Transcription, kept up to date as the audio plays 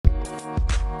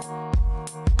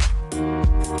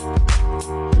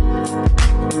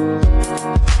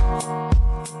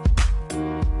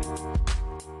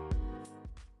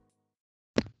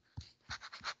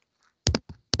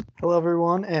Hello,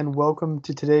 everyone, and welcome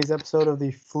to today's episode of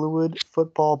the Fluid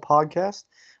Football Podcast.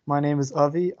 My name is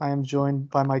Avi. I am joined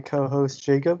by my co-host,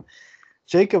 Jacob.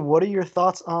 Jacob, what are your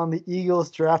thoughts on the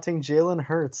Eagles drafting Jalen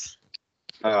Hurts?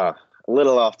 A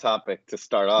little off topic to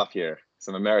start off here,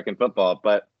 some American football,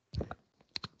 but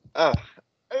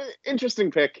interesting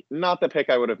pick. Not the pick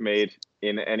I would have made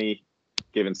in any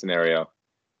given scenario.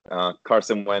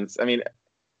 Carson Wentz. I mean,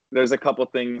 there's a couple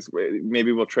things.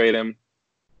 Maybe we'll trade him,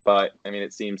 but I mean,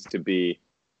 it seems to be,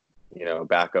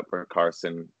 backup for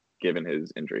Carson given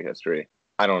his injury history.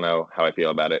 I don't know how I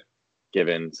feel about it,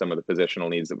 given some of the positional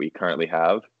needs that we currently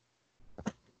have.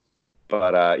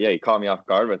 But you caught me off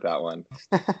guard with that one.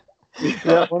 Yeah,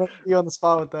 I want to be on the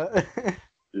spot with that.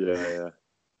 Yeah.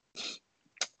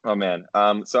 Oh man.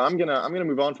 So I'm gonna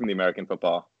move on from the American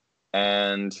football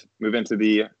and move into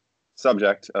the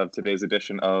subject of today's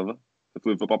edition of the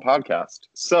Fluid Football Podcast.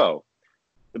 So,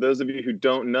 for those of you who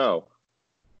don't know,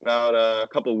 about a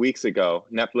couple of weeks ago,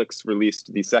 Netflix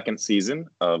released the second season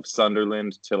of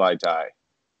Sunderland Till I Die,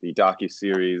 the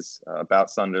docuseries about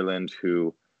Sunderland,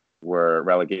 who were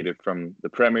relegated from the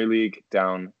Premier League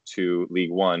down to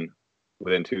League One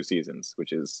within 2 seasons,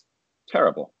 which is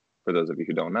terrible for those of you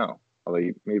who don't know. Although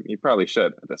you probably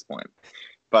should at this point.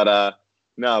 But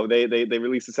no, they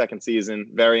released the second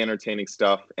season, very entertaining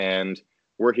stuff, and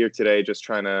we're here today just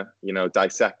trying to,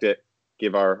 dissect it,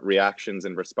 give our reactions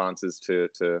and responses to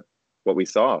what we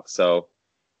saw. So,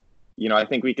 I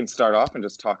think we can start off and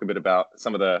just talk a bit about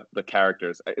some of the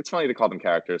characters. It's funny to call them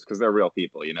characters because they're real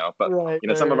people, but Right,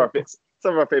 some of our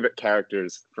favorite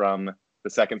characters from the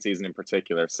second season in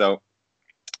particular. So,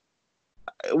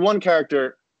 one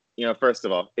character, first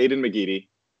of all, Aidan McGeady.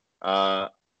 I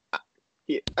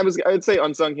would say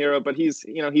unsung hero, but he's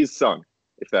sung,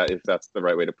 if that's the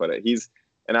right way to put it. He's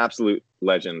an absolute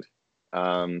legend.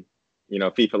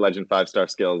 FIFA legend, 5-star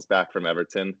skills, back from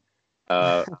Everton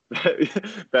back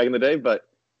in the day. But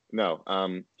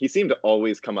no, he seemed to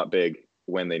always come up big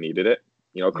when they needed it,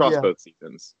 across both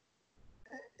seasons.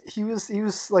 He was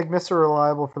like Mr.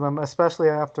 Reliable for them, especially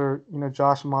after,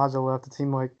 Josh Maja left the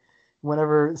team. Like,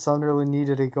 whenever Sunderland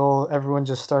needed a goal, everyone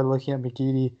just started looking at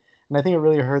McGeady. And I think it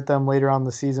really hurt them later on in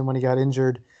the season when he got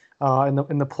injured. In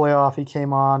the playoff, he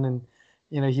came on and,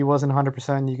 he wasn't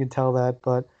 100%. You could tell that.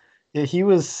 But he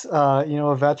was,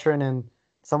 a veteran and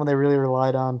someone they really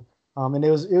relied on. And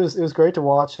it was great to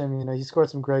watch him. He scored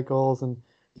some great goals and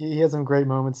he had some great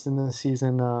moments in the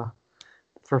season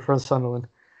for Sunderland.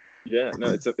 Yeah,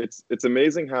 no, it's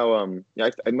amazing how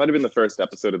it might have been the first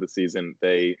episode of the season.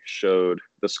 They showed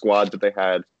the squad that they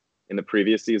had in the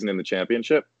previous season in the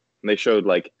championship, and they showed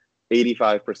like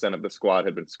 85% of the squad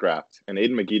had been scrapped, and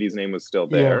Aidan McGeady's name was still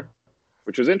there,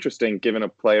 which was interesting given a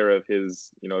player of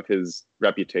his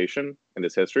reputation and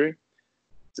his history.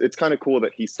 It's kind of cool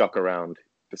that he stuck around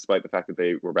despite the fact that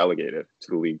they were relegated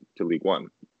to League One.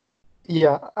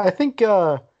 Yeah, I think.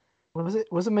 Was it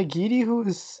McGeady who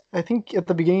was, I think at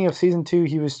the beginning of season 2,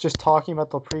 he was just talking about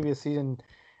the previous season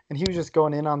and he was just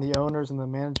going in on the owners and the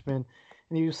management.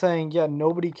 And he was saying,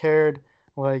 nobody cared.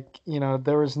 Like,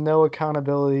 there was no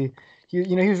accountability. He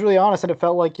was really honest, and it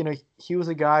felt like, he was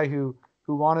a guy who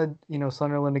wanted,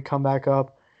 Sunderland to come back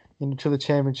up, to the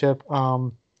championship.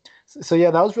 So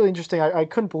that was really interesting. I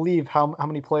couldn't believe how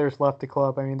many players left the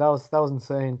club. I mean, that was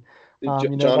insane.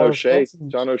 John O'Shea,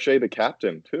 the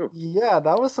captain too. Yeah,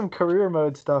 that was some career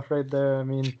mode stuff right there. I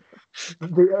mean,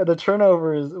 the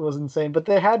turnover was insane, but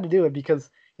they had to do it because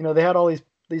they had all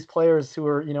these players who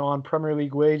were on Premier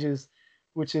League wages,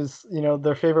 which is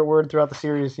their favorite word throughout the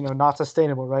series. Not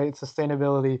sustainable, right?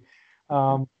 Sustainability.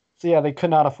 So they could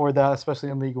not afford that, especially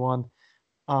in League One.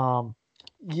 And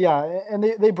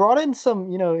they brought in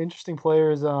some interesting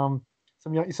players, some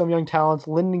young talents.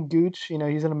 Lyndon Gooch,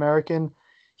 he's an American.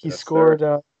 He scored.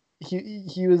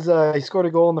 He scored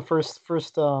a goal in the first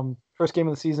game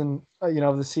of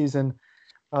the season.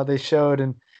 They showed,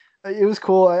 and it was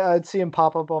cool. I'd see him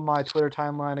pop up on my Twitter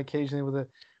timeline occasionally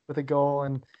with a goal,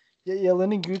 and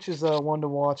Lyndon Gooch is one to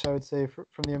watch. I would say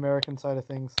from the American side of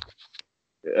things.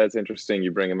 That's interesting.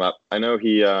 You bring him up. I know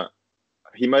he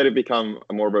might have become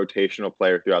a more rotational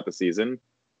player throughout the season.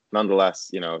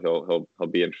 Nonetheless, he'll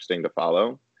be interesting to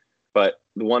follow. But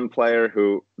the one player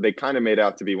who they kind of made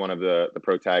out to be one of the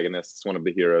protagonists, one of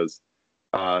the heroes,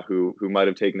 who might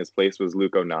have taken his place was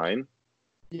Luke O'Nien.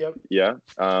 Yep. Yeah.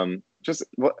 Just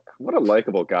what a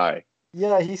likable guy.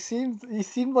 Yeah, he seemed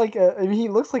like he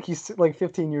looks like he's like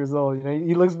 15 years old.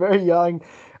 He looks very young.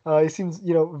 He seems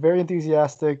very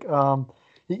enthusiastic.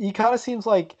 He kind of seems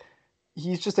like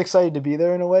he's just excited to be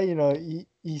there in a way.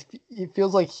 He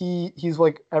feels like he's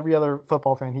like every other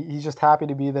football fan. He's just happy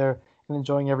to be there and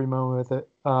enjoying every moment with it,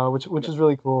 which is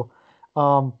really cool.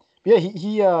 Yeah,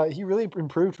 he really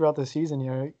improved throughout the season.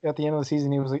 You know, at the end of the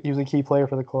season, he was a key player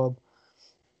for the club.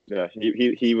 Yeah,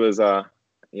 he was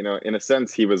in a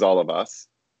sense he was all of us.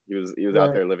 He was out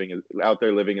Right,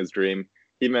 there living his dream.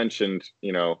 He mentioned,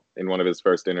 in one of his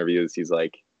first interviews, he's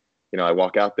like, I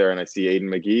walk out there and I see Aiden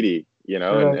McGeady, and,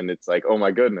 right. and it's like, oh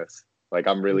my goodness, like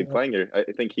I'm really Yeah, playing here.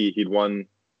 I think he'd won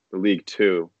the League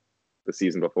Two the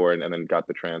season before and then got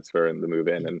the transfer and the move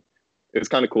in, and it was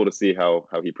kind of cool to see how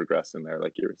he progressed in there,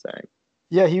 like you were saying.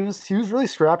 yeah. He was really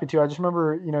scrappy too. I just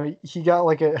remember, he got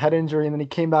like a head injury and then he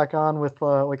came back on with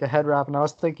like a head wrap, and I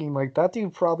was thinking like that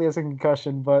dude probably has a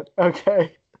concussion, but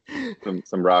okay.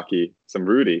 Some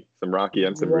Rocky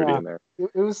and some Rudy Yeah, in there.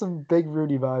 it was some big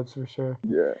Rudy vibes for sure.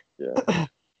 Yeah, yeah. Oh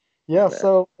Yeah, man.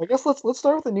 so I guess let's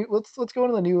start with the new let's go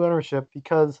into the new ownership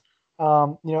because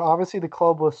obviously the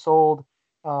club was sold.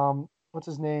 What's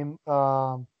his name?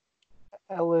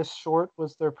 Ellis Short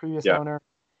was their previous Yeah. owner.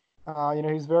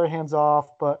 He's very hands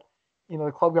off, but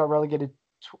the club got relegated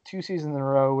two seasons in a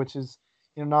row, which is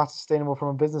not sustainable from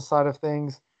a business side of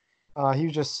things. He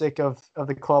was just sick of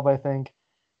the club, I think.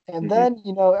 And Hmm. then,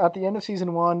 at the end of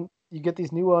season one, you get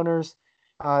these new owners.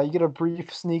 You get a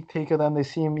brief sneak peek of them. They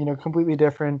seem, completely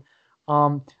different.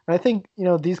 And I think,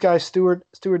 these guys, Stuart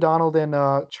Donald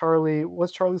and Charlie.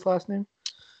 What's Charlie's last name?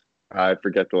 I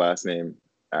forget the last name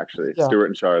actually. Yeah, Stuart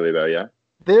and Charlie though, yeah.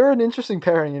 they're an interesting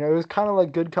pairing. It was kind of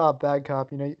like good cop, bad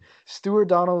cop. Stuart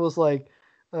Donald was like,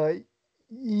 uh,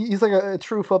 he's like a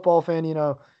true football fan.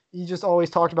 He just always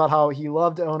talked about how he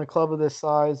loved to own a club of this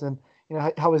size, and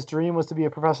how his dream was to be a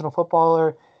professional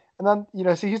footballer. And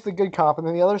then so he's the good cop, and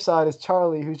then the other side is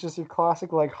Charlie, who's just your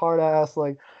classic like hard ass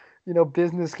like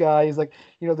business guy. He's like,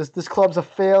 this club's a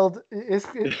failed.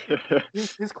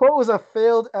 His quote was a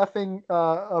failed effing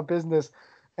business,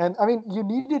 and I mean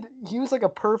he was like a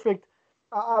perfect.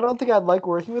 I don't think I'd like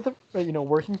working with him,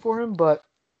 working for him, but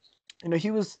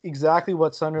he was exactly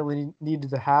what Sunderland needed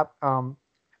to have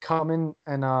come in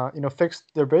and fix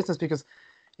their business because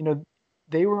you know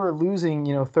they were losing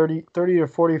 30 or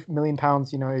 40 million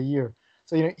pounds a year.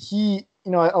 So he a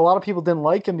lot of people didn't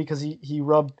like him because he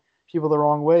rubbed people the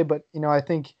wrong way, but I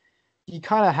think he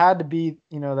kind of had to be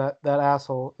that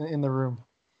asshole in the room.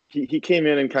 He came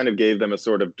in and kind of gave them a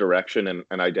sort of direction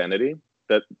and identity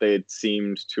that they'd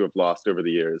seemed to have lost over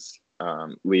the years,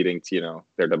 leading to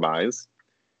their demise.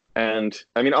 And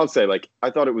I mean, I'll say, like,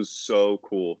 I thought it was so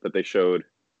cool that they showed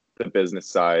the business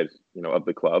side, of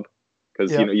the club,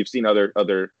 because Yeah, you've seen other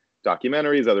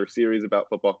documentaries, other series about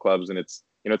football clubs, and it's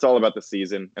all about the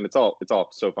season, and it's all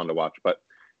so fun to watch, but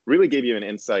really gave you an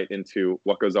insight into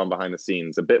what goes on behind the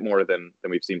scenes a bit more than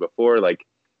we've seen before. Like,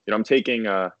 I'm taking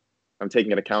an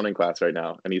accounting class right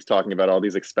now, and he's talking about all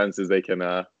these expenses they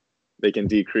can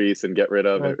decrease and get rid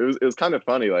of, and right. it was kind of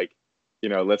funny, like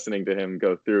listening to him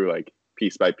go through like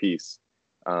piece by piece.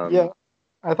 Yeah, Um,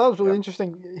 I thought it was really yeah,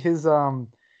 interesting.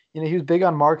 He was big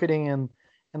on marketing and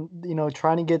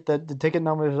trying to get the ticket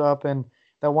numbers up. And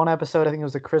that one episode, I think it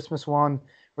was the Christmas one,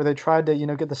 where they tried to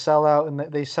get the sellout and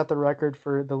they set the record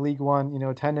for the League One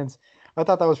attendance. I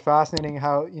thought that was fascinating.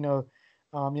 How there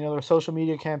were social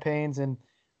media campaigns and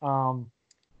um,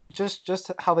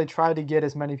 just how they tried to get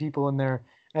as many people in there.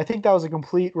 And I think that was a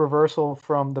complete reversal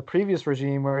from the previous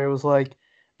regime where it was like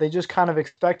they just kind of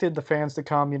expected the fans to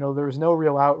come. There was no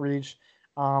real outreach.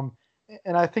 Um,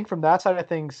 and I think from that side of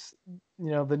things,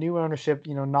 the new ownership,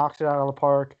 knocked it out of the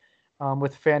park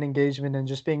with fan engagement and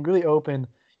just being really open.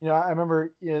 I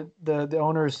remember the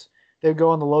owners, they would go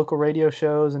on the local radio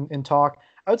shows and talk.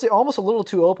 I would say almost a little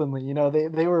too openly.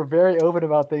 They were very open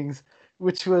about things,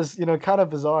 which was kind of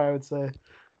bizarre. I would say.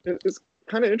 it's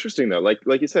kind of interesting though.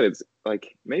 Like you said, it's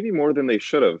like maybe more than they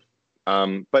should have.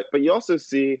 But you also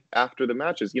see after the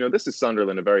matches, this is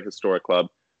Sunderland, a very historic club,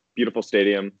 beautiful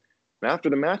stadium. And after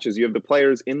the matches, you have the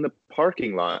players in the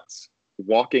parking lots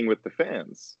walking with the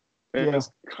fans. And Yeah.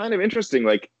 it's kind of interesting,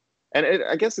 like, and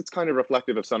I guess it's kind of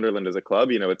reflective of Sunderland as a club.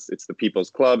 It's the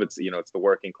people's club. It's the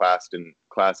working class in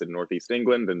Northeast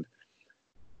England, and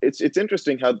it's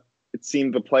interesting how it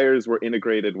seemed the players were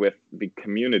integrated with the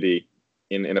community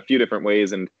in a few different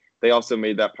ways, and they also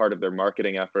made that part of their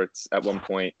marketing efforts. At one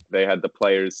point, they had the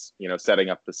players, setting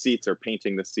up the seats or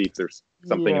painting the seats or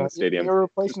something in Yeah, the they stadium. were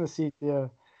replacing the seats. Yeah,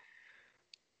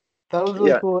 that was really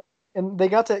Yeah, cool. And they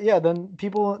got to, yeah. Then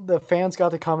the fans got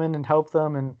to come in and help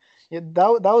them, and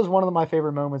that was one of my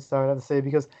favorite moments. Though I have to say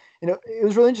because it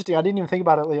was really interesting. I didn't even think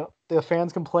about it. The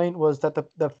fans' complaint was that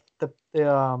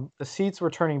the seats were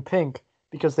turning pink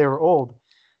because they were old.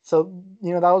 So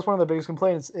that was one of the biggest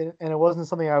complaints, and it wasn't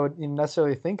something I would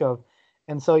necessarily think of.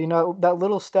 And so that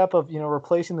little step of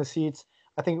replacing the seats,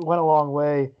 I think went a long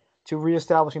way. to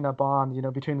reestablishing that bond,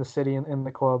 between the city and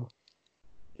the club.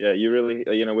 Yeah, you really,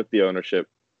 with the ownership,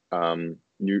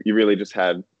 you really just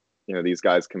had, these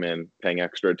guys come in paying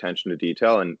extra attention to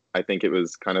detail. And I think it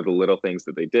was kind of the little things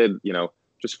that they did,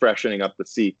 just freshening up the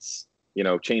seats,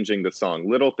 changing the song,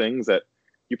 little things that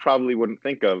you probably wouldn't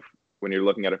think of when you're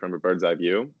looking at it from a bird's eye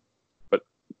view. But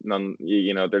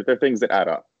they're things that add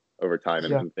up over time,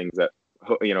 Yeah. and things that,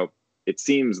 it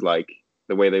seems like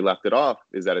the way they left it off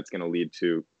is that it's going to lead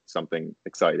to something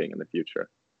exciting in the future.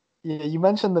 Yeah, you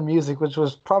mentioned the music, which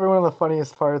was probably one of the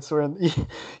funniest parts. Where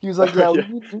he was like, "Yeah, Yeah,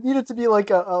 we need it to be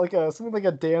like a something like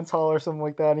a dance hall or something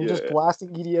like that." And he's just yeah, blasting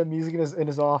EDM music in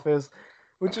his office,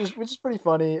 which is pretty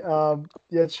funny.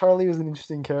 Yeah, Charlie was an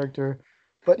interesting character,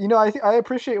 but I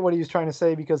appreciate what he was trying to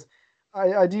say because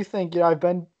I do think I've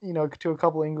been to a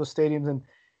couple of English stadiums and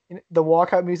the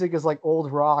walkout music is like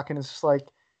old rock and it's just like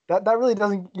that really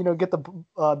doesn't get the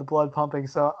blood pumping.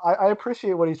 So I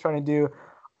appreciate what he's trying to do.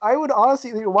 I would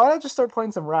honestly, why not just start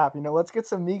playing some rap? Let's get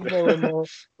some Meek Mill in there.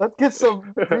 Let's get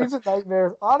some Dreams and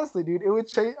Nightmares. Honestly, dude, it would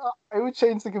change. It would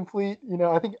change the complete.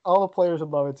 I think all the players would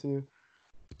love it too.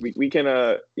 we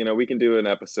can we can do an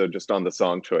episode just on the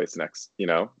song choice next.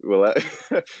 We'll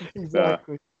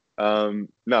Exactly. no,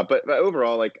 but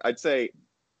overall, like I'd say,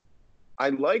 I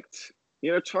liked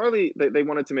Charlie. They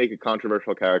wanted to make a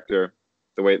controversial character,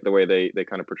 the way they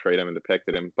kind of portrayed him and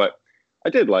depicted him, but I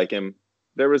did like him.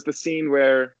 There was the scene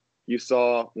where you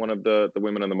saw one of the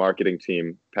women on the marketing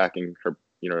team packing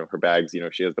her bags.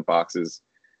 She has the boxes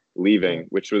leaving, Yeah.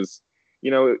 which was,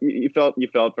 you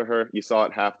felt for her. You saw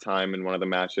at halftime in one of the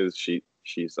matches,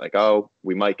 she's like, "Oh,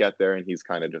 we might get there," and he's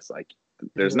kind of just like,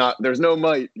 Yeah. there's no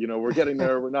might. We're getting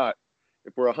there. We're not.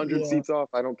 If we're 100 Yeah. seats off,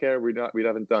 I don't care. We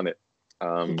haven't done it.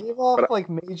 He gave But off like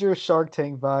major Shark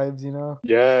Tank vibes.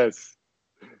 yes,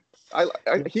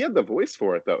 Yeah. he had the voice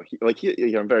for it though. He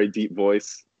had a very deep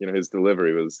voice. His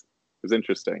delivery was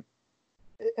interesting.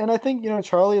 And I think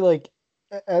Charlie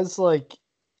as like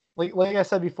I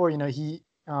said before, he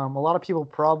a lot of people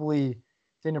probably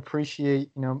didn't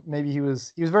appreciate, maybe he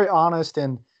was very honest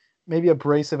and maybe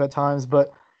abrasive at times,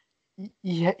 but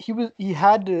he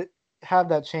had to have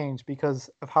that change because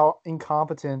of how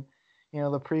incompetent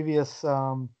the previous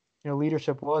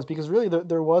leadership was because really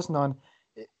there was none.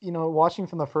 Watching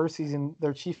from the first season,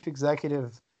 their chief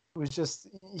executive he was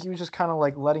just kind of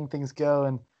like letting things go,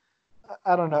 and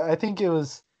I don't know. I think it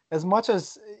was as much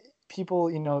as people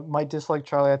might dislike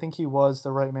Charlie. I think he was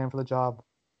the right man for the job.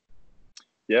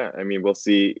 Yeah, I mean, we'll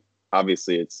see.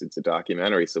 Obviously, it's a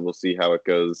documentary, so we'll see how it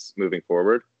goes moving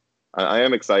forward. I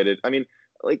am excited. I mean,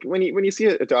 like when you see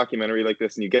a documentary like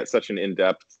this and you get such an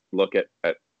in-depth look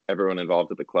at everyone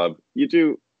involved at the club, you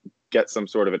do get some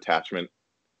sort of attachment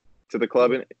to the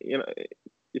club, and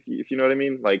if you know what I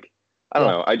mean. Like, I don't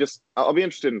Yeah. know. I'll be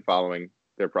interested in following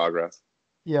their progress.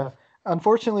 Yeah.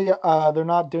 Unfortunately, they're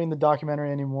not doing the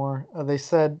documentary anymore. They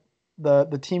said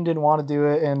the team didn't want to do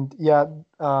it, and yeah,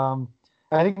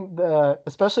 I think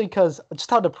especially because just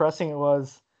how depressing it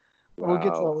was. We'll get to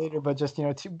that Wow. later, but just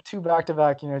two back to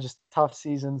back, just tough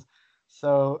seasons.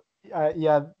 So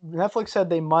yeah, Netflix said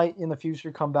they might in the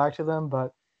future come back to them,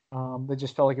 but they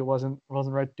just felt like it wasn't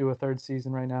right to do a third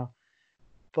season right now.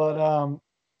 But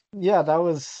yeah, that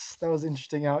was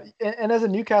interesting. Out and as a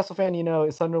Newcastle fan,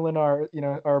 Sunderland are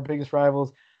our biggest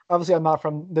rivals. Obviously, I'm not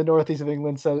from the northeast of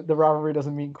England, so the rivalry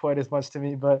doesn't mean quite as much to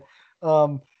me. But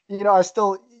I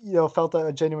still felt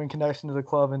a genuine connection to the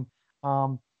club,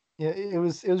 and it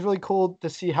was really cool to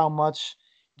see how much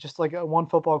just like one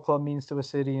football club means to a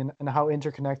city, and how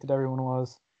interconnected everyone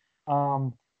was.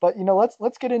 But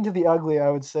let's get into the ugly. I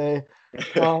would say.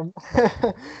 Um,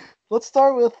 let's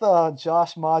start with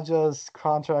Josh Maja's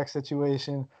contract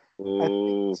situation. I think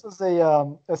Ooh, this was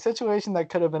a situation that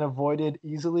could have been avoided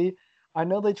easily. I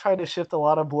know they tried to shift a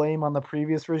lot of blame on the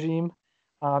previous regime.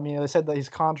 They said that his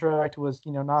contract was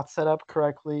not set up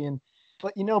correctly, and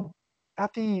but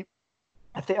at the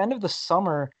end of the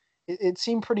summer, it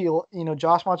seemed pretty.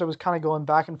 Josh Maja was kind of going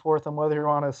back and forth on whether he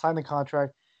wanted to sign the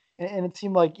contract, and it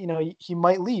seemed like he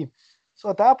might leave. So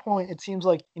at that point, it seems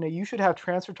like you should have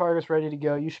transfer targets ready to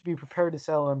go. You should be prepared to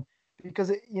sell him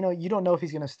because you don't know if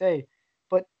he's going to stay.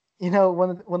 But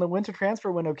when the winter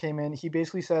transfer window came in, he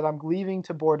basically said, "I'm leaving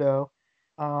to Bordeaux,"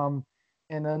 um,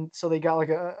 and then so they got like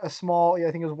a small,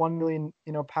 I think it was 1 million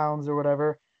pounds or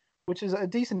whatever, which is a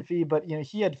decent fee. But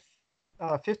he had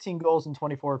 15 goals in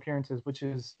 24 appearances, which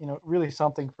is really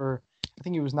something for. I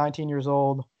think he was 19 years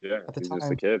old yeah, at the he's just a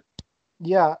time. kid.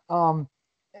 Yeah,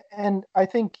 and I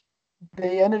think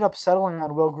they ended up settling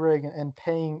on Will Grigg and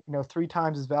paying 3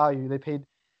 times his value. They paid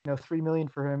 3 million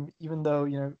for him, even though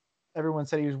everyone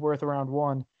said he was worth around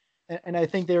one. And I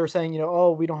think they were saying,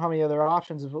 oh, we don't have any other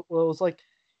options. Well, it was like,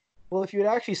 well, if you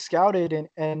had actually scouted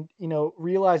and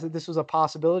realized that this was a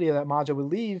possibility that Maja would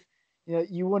leave,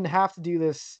 you wouldn't have to do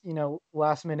this,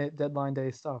 last minute deadline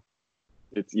day stuff.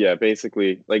 It's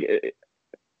basically like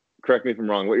correct me if I'm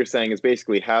wrong. What you're saying is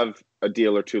basically have a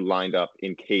deal or two lined up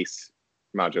in case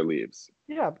Maja leaves.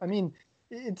 Yeah, I mean,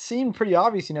 it seemed pretty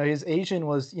obvious. His agent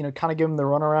was, kind of giving him the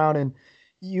runaround, and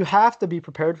you have to be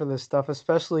prepared for this stuff,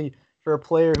 especially for a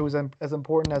player who's as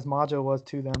important as Maja was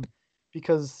to them,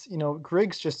 because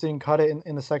Griggs just didn't cut it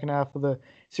in the second half of the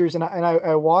series. And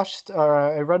I watched,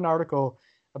 I read an article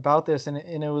about this, and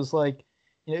it was like,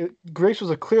 Griggs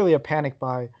was clearly a panic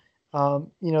buy.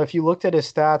 If you looked at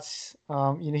his stats,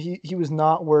 he was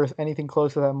not worth anything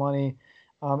close to that money,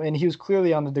 and he was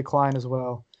clearly on the decline as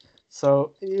well.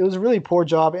 So it was a really poor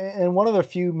job, and one of the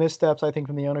few missteps I think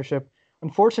from the ownership.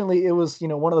 Unfortunately, it was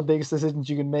one of the biggest decisions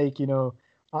you can make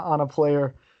on a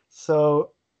player.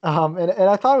 So and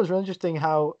I thought it was really interesting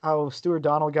how Stuart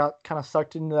Donald got kind of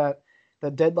sucked into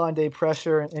that deadline day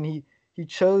pressure, and he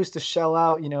chose to shell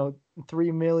out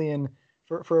 $3 million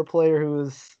for a player who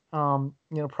was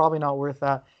probably not worth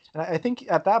that. And I think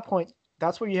at that point,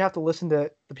 that's where you have to listen to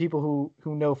the people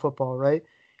who know football, right?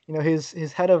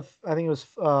 His head of, I think it was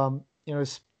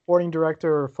his sporting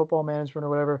director or football management or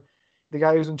whatever, the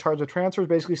guy who's in charge of transfers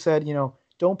basically said,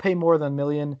 don't pay more than $1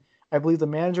 million. I believe the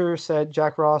manager said,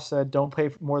 Jack Ross said, don't pay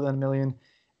more than $1 million.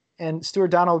 And Stuart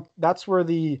Donald, that's where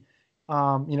the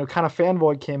kind of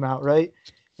fanboy came out, right?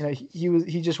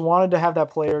 He just wanted to have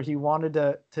that player. He wanted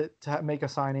to make a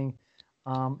signing,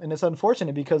 and it's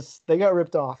unfortunate because they got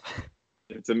ripped off.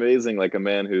 It's amazing, like a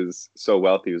man who's so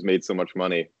wealthy, who's made so much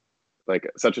money, like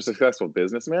such a successful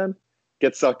businessman,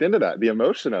 gets sucked into that, the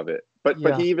emotion of it. But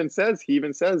he even says,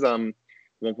 at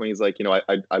one point he's like,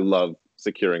 I love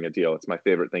securing a deal. It's my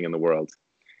favorite thing in the world.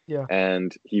 Yeah.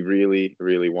 And he really,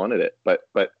 really wanted it.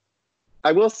 But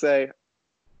I will say,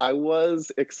 I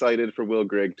was excited for Will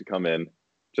Grigg to come in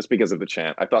just because of the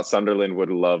chant. I thought Sunderland would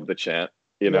love the chant.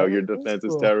 Your defense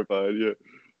is terrified. Yeah.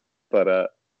 But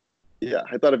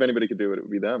I thought if anybody could do it, it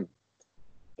would be them.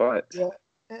 But yeah,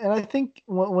 and I think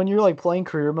when you're like playing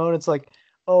career mode, it's like,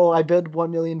 oh, I bid £1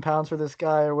 million for this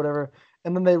guy or whatever,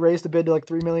 and then they raised the bid to like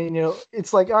 3 million.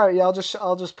 It's like, all right, yeah,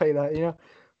 I'll just pay that.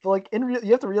 But like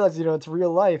you have to realize, it's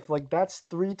real life. Like that's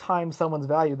 3 times someone's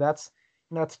value. That's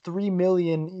 3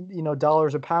 million,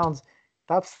 dollars or pounds.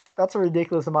 That's a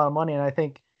ridiculous amount of money, and I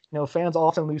think fans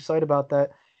often lose sight about that.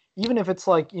 Even if it's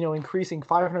like increasing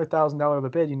 $500,000 of a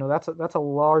bid, that's a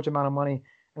large amount of money.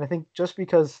 And I think just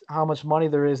because how much money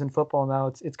there is in football now,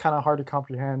 it's kind of hard to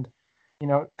comprehend,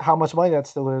 how much money that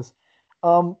still is.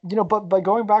 But by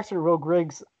going back to the Will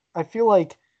Griggs, I feel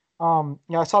like,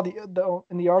 I saw the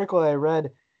in the article that I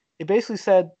read, it basically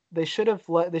said they should have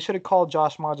called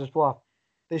Josh Maja's bluff.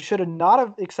 They should have not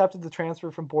have accepted the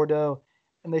transfer from Bordeaux,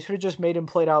 and they should have just made him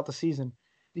play out the season,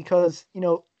 because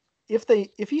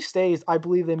if he stays, I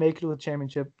believe they make it to the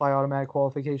championship by automatic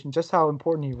qualification. Just how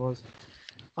important he was.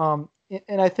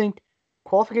 And I think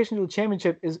qualification to the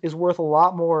championship is worth a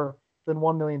lot more than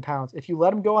 £1 million. If you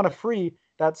let him go on a free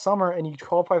that summer and you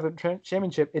qualify for the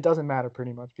championship, it doesn't matter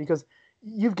pretty much, because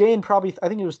you've gained probably, I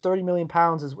think it was £30 million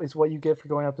is what you get for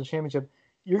going up the championship.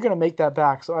 You're going to make that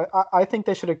back. So I think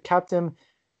they should have kept him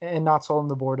and not sold him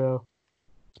to Bordeaux.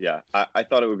 Yeah, I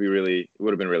thought it would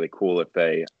have been really cool if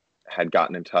they had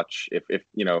gotten in touch, if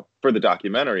for the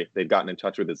documentary, they'd gotten in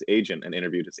touch with his agent and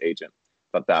interviewed his agent.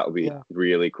 But that would be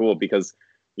really cool, because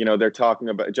they're talking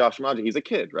about Josh Maja. He's a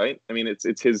kid, right? I mean,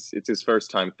 it's his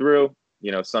first time through.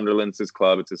 Sunderland's his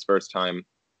club. It's his first time,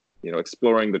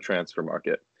 exploring the transfer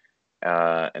market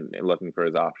and looking for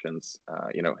his options.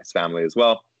 His family as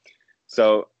well.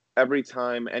 So every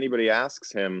time anybody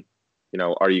asks him,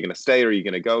 are you going to stay or are you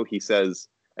going to go? He says,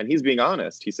 and he's being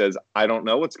honest. He says, I don't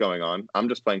know what's going on. I'm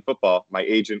just playing football. My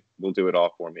agent will do it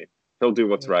all for me. He'll do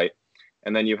what's right.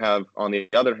 And then you have, on the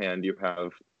other hand,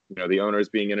 the owners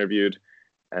being interviewed,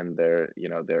 and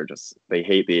they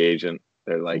hate the agent.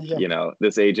 They're like,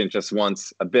 this agent just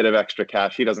wants a bit of extra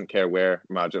cash. He doesn't care where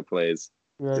Maja plays.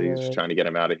 So he's just trying to get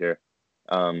him out of here.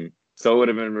 So it would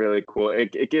have been really cool.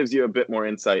 It gives you a bit more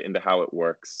insight into how it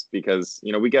works, because,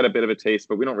 we get a bit of a taste,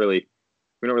 but we don't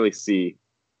really see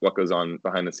what goes on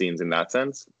behind the scenes in that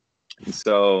sense. And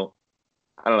so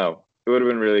I don't know. It would have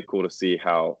been really cool to see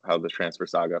how the transfer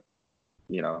saga,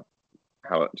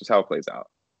 how it plays out.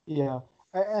 Yeah.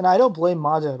 And I don't blame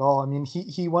Maja at all. I mean,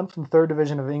 he went from third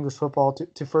division of English football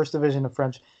to first division of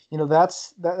French.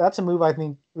 That's a move I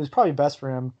think was probably best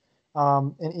for him.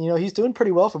 And he's doing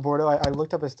pretty well for Bordeaux. I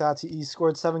looked up his stats. He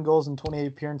scored 7 goals in 28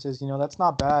 appearances. That's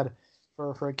not bad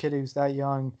for a kid who's that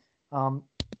young.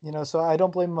 So I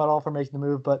don't blame him at all for making the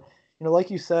move. But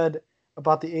like you said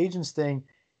about the agents thing,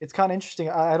 it's kind of interesting.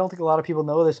 I don't think a lot of people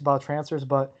know this about transfers,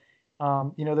 but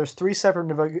there's three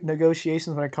separate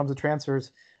negotiations when it comes to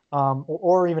transfers,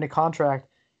 or even a contract.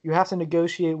 You have to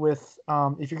negotiate with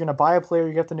if you're going to buy a player,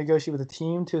 you have to negotiate with the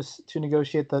team to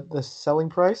negotiate the selling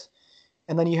price,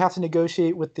 and then you have to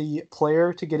negotiate with the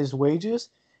player to get his wages,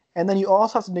 and then you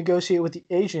also have to negotiate with the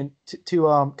agent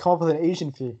to come up with an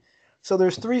agent fee. So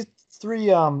there's three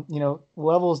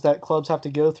levels that clubs have to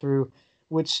go through,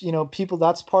 which people,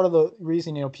 that's part of the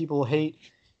reason people hate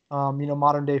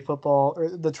modern day football, or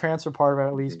the transfer part of it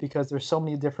at least, because there's so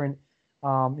many different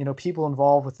people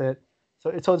involved with it. So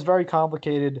it's very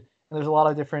complicated, and there's a lot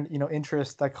of different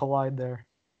interests that collide there.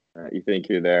 You think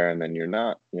you're there, and then you're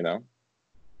not.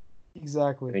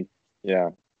 Exactly. Yeah.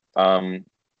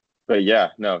 But yeah,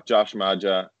 no, Josh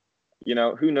Maja.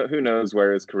 Who knows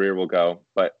where his career will go,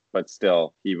 but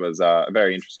still, he was a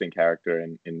very interesting character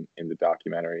in the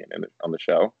documentary and on the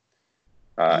show.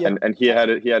 Yeah. And he had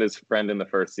his friend in the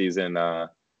first season,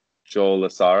 Joel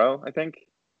Lazaro, I think.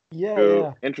 Yeah, who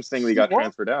yeah. interestingly got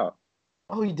transferred out.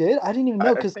 Oh, he did? I didn't even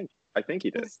know, because I think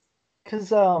he did.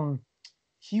 Because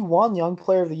he won Young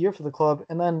Player of the Year for the club,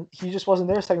 and then he just wasn't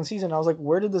there second season. I was like,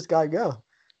 where did this guy go?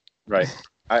 Right.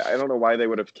 I don't know why they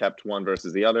would have kept one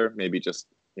versus the other. Maybe just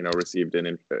received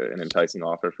an enticing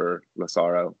offer for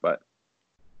Lazaro, but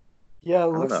yeah,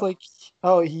 it looks like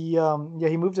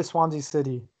he moved to Swansea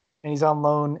City, and he's on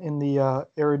loan in the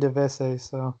Eredivisie.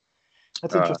 So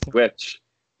that's interesting. Which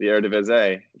the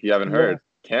Eredivisie, if you haven't heard,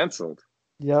 canceled.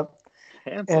 Yep.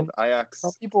 Canceled. And Ajax.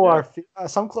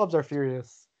 Some clubs are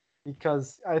furious,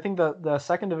 because I think the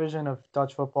second division of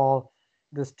Dutch football,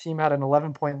 this team had an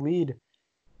 11-point lead,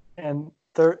 and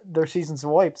their season's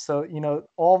wiped. So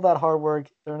all of that hard work,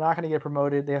 they're not going to get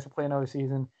promoted. They have to play another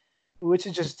season, which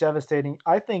is just devastating.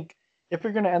 I think if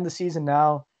you're going to end the season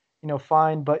now,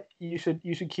 fine, but you should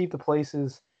keep the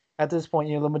places at this point.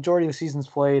 The majority of the season's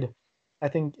played. I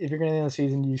think if you're going to end the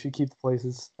season, you should keep the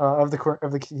places of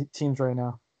the teams right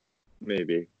now.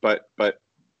 Maybe, but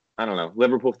I don't know.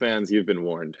 Liverpool fans, you've been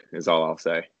warned, is all I'll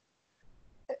say.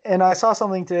 And I saw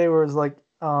something today where it was like,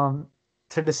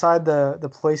 to decide the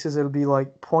places, it'll be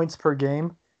like points per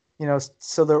game,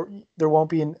 so there won't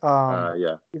be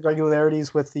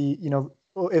irregularities with the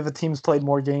if a team's played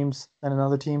more games than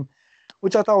another team,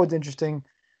 which I thought was interesting.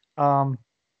 But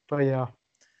yeah.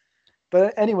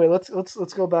 But anyway, let's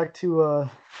go back to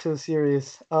the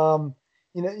series. One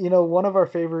of our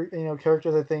favorite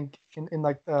characters, I think, in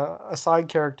like a side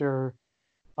character,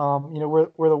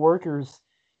 where the workers,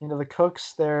 the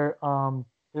cooks there.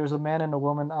 There's a man and a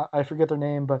woman. I forget their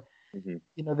name, but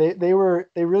they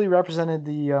really represented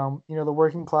the the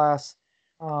working class,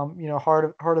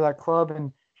 heart of that club,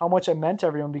 and how much it meant to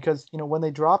everyone, because when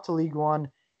they dropped to League One,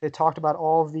 they talked about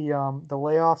all of the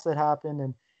layoffs that happened,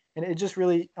 and it just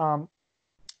really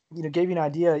gave you an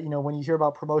idea. When you hear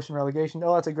about promotion, relegation,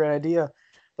 oh, that's a great idea,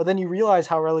 but then you realize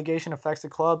how relegation affects the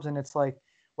clubs, and it's like,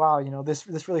 wow,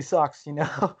 this really sucks.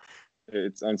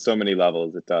 It's on so many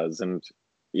levels, it does. And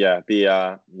yeah, the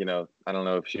I don't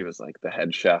know if she was like the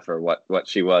head chef or what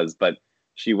she was, but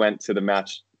she went to the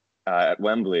match at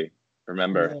Wembley,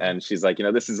 remember? Yeah. And she's like,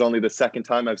 this is only the second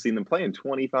time I've seen them play in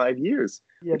 25 years.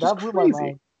 Yeah, that blew my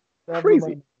mind.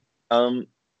 Crazy.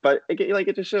 But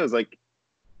it just shows, like,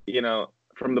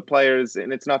 from the players,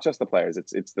 and it's not just the players,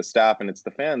 it's the staff and it's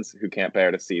the fans who can't bear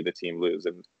to see the team lose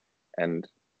and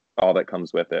all that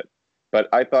comes with it. But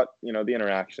I thought, the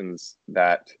interactions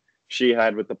that she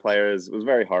had with the players was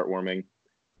very heartwarming.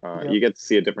 You get to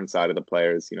see a different side of the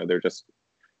players. They're just,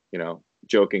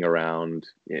 joking around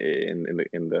in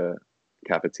the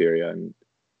cafeteria,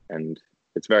 and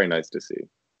it's very nice to see.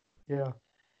 Yeah,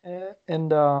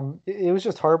 and it was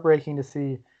just heartbreaking to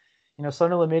see.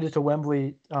 Sunderland made it to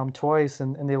Wembley twice,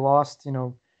 and they lost.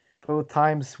 Both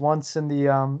times. Once in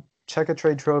the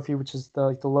Checkatrade Trophy, which is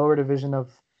the lower division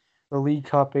of the League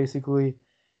Cup, basically.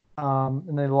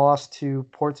 And they lost to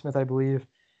Portsmouth, I believe.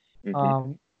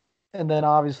 And then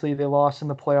obviously they lost in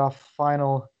the playoff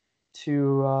final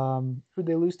to who'd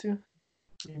they lose to?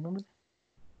 Do you remember?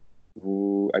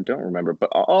 Ooh, I don't remember, but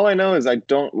all I know is I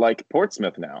don't like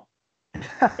Portsmouth now.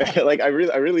 Like I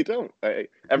really don't.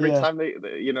 Every time they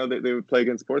would play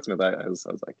against Portsmouth, I was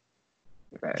like,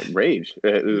 rage.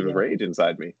 It was rage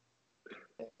inside me.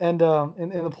 And in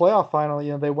the playoff final,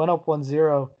 they went up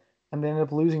 1-0 and they ended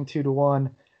up losing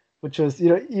 2-1. Which was,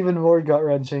 even more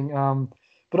gut-wrenching.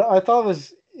 But I thought it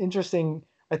was interesting.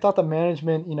 I thought the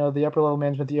management, the upper-level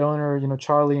management, the owner,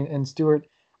 Charlie and Stuart,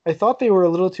 I thought they were a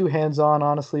little too hands-on,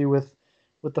 honestly, with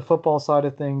the football side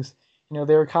of things.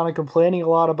 They were kind of complaining a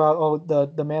lot about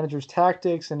the manager's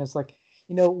tactics, and it's like,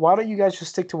 why don't you guys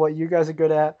just stick to what you guys are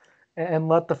good at and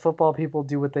let the football people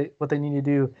do what they need to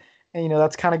do. And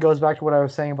that's kind of goes back to what I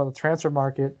was saying about the transfer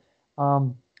market.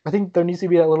 I think there needs to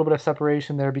be a little bit of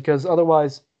separation there because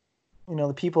otherwise,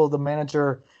 the people, the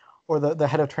manager or the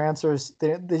head of transfers,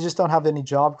 they just don't have any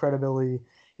job credibility.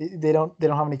 They don't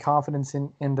have any confidence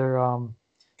in their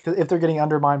 'cause if they're getting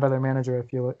undermined by their manager, I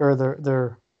feel it, or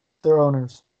their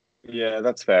owners. Yeah,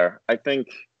 that's fair.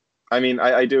 I mean,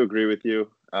 I do agree with you.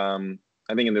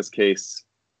 I think in this case,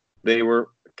 they were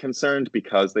concerned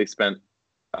because they spent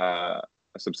a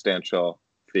substantial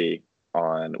fee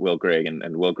on Will Grigg,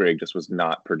 and Will Grigg just was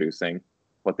not producing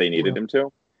what they needed Yeah. him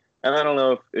to. And I don't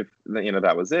know if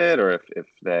that was it, or if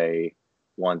they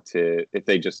if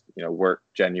they just weren't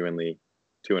genuinely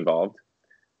too involved.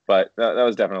 But that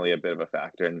was definitely a bit of a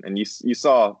factor, and you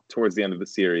saw towards the end of the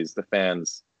series the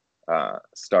fans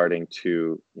starting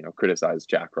to criticize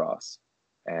Jack Ross,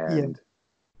 Yeah. and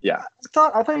yeah,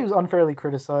 I thought he was unfairly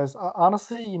criticized.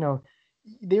 Honestly,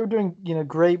 they were doing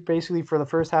great basically for the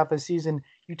first half of the season.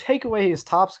 You take away his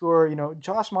top scorer,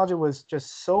 Josh Maja was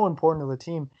just so important to the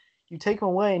team. You take him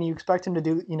away and you expect him to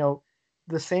do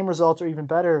the same results or even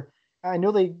better. I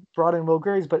know they brought in Will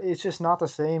Graves, but it's just not the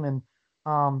same. And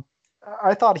um,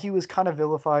 I thought he was kind of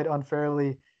vilified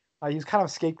unfairly. He was kind of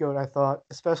scapegoat. I thought,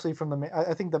 especially from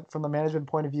I think that from the management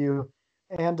point of view,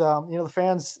 and the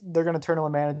fans they're going to turn on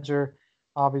the manager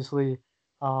obviously.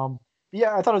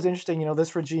 Yeah, I thought it was interesting.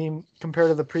 This regime compared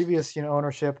to the previous,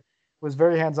 ownership was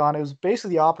very hands-on. It was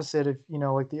basically the opposite of,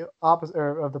 like the opposite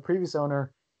of the previous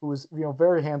owner who was,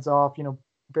 very hands-off.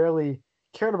 Barely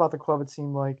cared about the club. It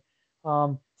seemed like.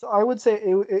 So I would say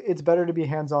it's better to be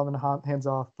hands-on than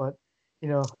hands-off. But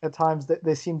at times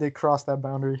they seem to cross that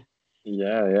boundary.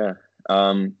 yeah.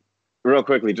 Real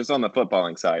quickly, just on the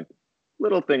footballing side,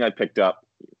 little thing I picked up.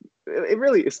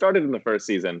 It started in the first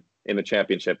season in the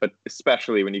championship, but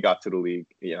especially when you got to the league,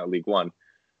 League One,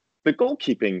 the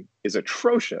goalkeeping is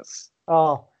atrocious.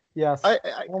 Oh yes.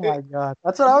 Oh my God,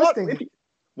 that's what I was What thinking.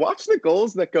 watch the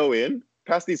goals that go in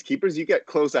past these keepers. You get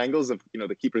close angles of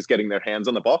the keepers getting their hands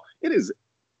on the ball. It is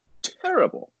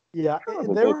terrible, Yeah,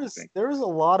 terrible there was goalkeeping. there was a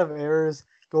lot of errors,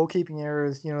 goalkeeping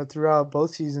errors, throughout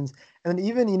both seasons. And then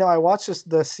even, I watched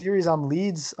the series on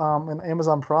Leeds on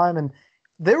Amazon Prime, and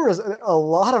there was a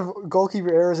lot of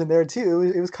goalkeeper errors in there too.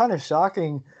 It was kind of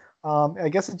shocking. I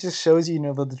guess it just shows you,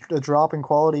 the drop in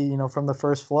quality, from the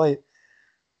first flight.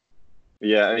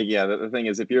 Yeah. The thing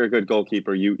is, if you're a good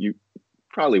goalkeeper, you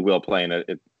probably will play in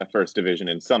a first division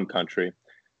in some country.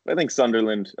 I think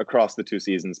Sunderland across the two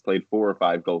seasons played 4 or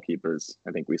 5 goalkeepers.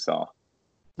 I think we saw,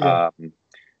 Yeah.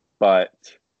 but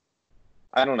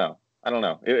I don't know.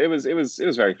 It was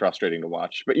very frustrating to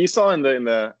watch. But you saw in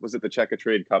the was it the Czech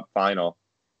Trade Cup final?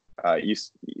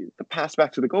 The pass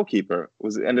back to the goalkeeper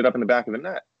ended up in the back of the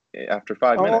net after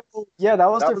 5 minutes. Oh, yeah, that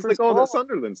was That their was the first goal that goal.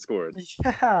 Sunderland scored.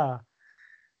 Yeah.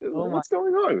 Oh my. What's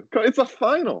going on? It's a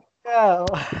final. Yeah.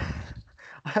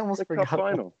 I almost The cup forgot that.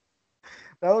 final.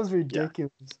 That was Yeah.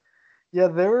 ridiculous.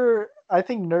 Yeah, I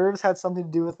think nerves had something to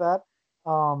do with that.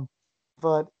 Um,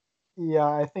 but yeah,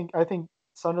 I think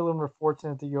Sunderland were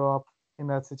fortunate to go up in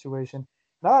that situation.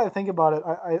 Now that I think about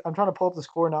it, I'm trying to pull up the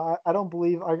score now. I don't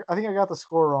believe I think I got the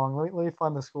score wrong. Let me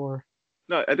find the score.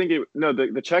 No, I think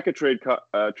the Czech Trade Cup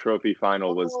Trophy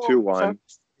final was Oh, 2-1.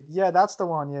 yeah, that's the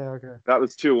one. Yeah, okay. That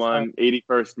was Sorry. 2-1.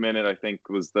 81st minute, I think,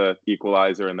 was the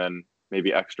equalizer, and then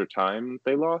maybe extra time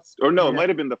they lost. Or no, it Yeah, might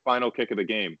have been the final kick of the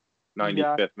game, yeah,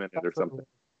 95th minute or that's what it something. was.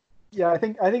 Yeah, I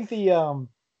think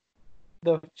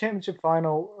the championship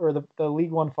final or the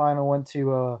League One final went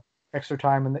to extra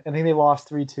time, and I think they lost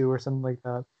 3-2 or something like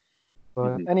that.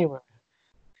 But Hmm. anyway,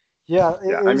 yeah,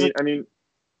 Yeah, it was a it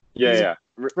yeah, was a yeah,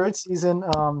 great season.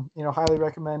 Highly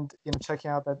recommend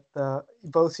checking out that the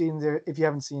both seasons if you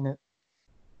haven't seen it.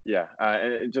 yeah.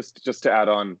 And just to add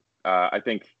on, I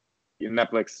think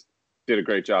Netflix did a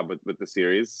great job with the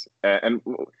series, and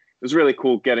it was really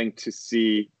cool getting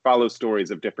to follow stories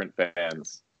of different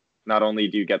fans. Not only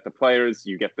do you get the players,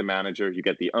 you get the manager, you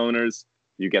get the owners,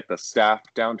 you get the staff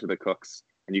down to the cooks,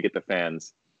 and you get the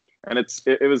fans. And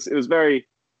it was very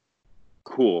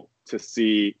cool to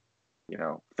see,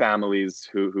 families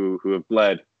who have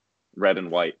bled red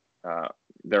and white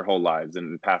their whole lives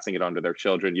and passing it on to their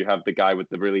children. You have the guy with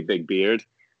the really big beard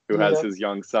who has Yeah, his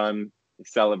young son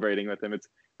celebrating with him. It's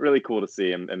really cool to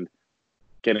see and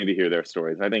getting to hear their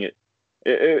stories. I think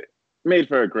it made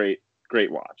for a great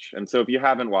watch. And so if you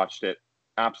haven't watched it,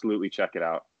 absolutely check it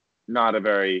out. Not a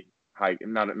very high,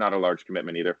 not a large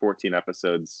commitment either. 14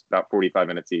 episodes, about 45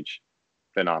 minutes each.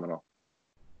 Phenomenal.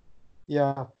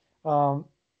 yeah. Um,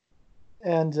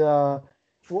 And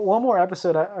one more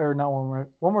episode, or not one more,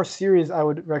 one more series I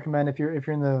would recommend if you're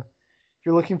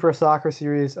looking for a soccer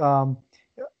series.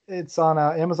 It's on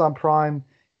Amazon Prime.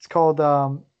 It's called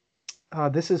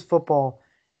This Is Football,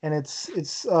 and it's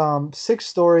 6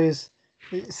 stories,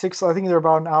 six, I think they're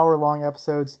about an hour long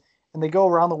episodes, and they go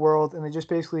around the world and they just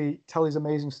basically tell these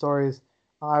amazing stories.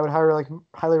 I would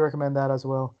highly recommend that as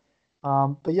well.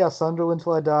 But yeah, Sunderland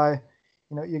Till I Die,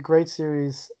 a great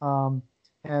series,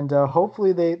 and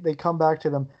hopefully they come back to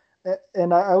them.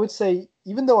 And I would say,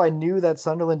 even though I knew that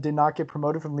Sunderland did not get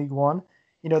promoted from League One,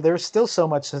 there's still so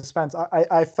much suspense.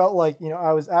 I felt like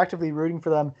I was actively rooting for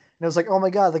them, and it was like, oh my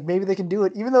god, like maybe they can do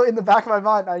it. Even though in the back of my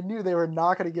mind I knew they were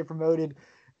not going to get promoted,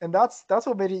 and that's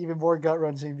what made it even more gut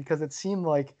wrenching because it seemed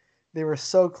like they were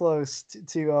so close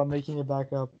to making it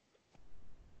back up.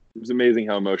 It was amazing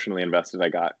how emotionally invested I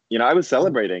got. I was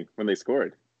celebrating when they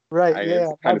scored. Right? I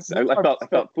Yeah. it's kind of I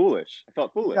felt foolish. I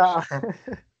felt foolish. Yeah.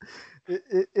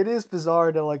 It is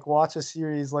bizarre to like watch a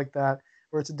series like that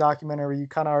where it's a documentary where you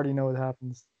kind of already know what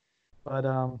happens. But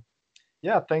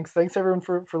yeah, thanks everyone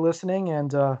for listening,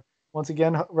 and once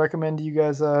again recommend you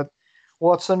guys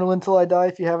watch Sunderland Till I Die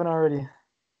if you haven't already.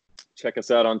 Check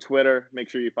us out on Twitter. Make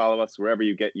sure you follow us wherever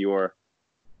you get your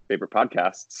favorite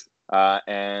podcasts,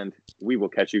 and we will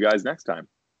catch you guys next time.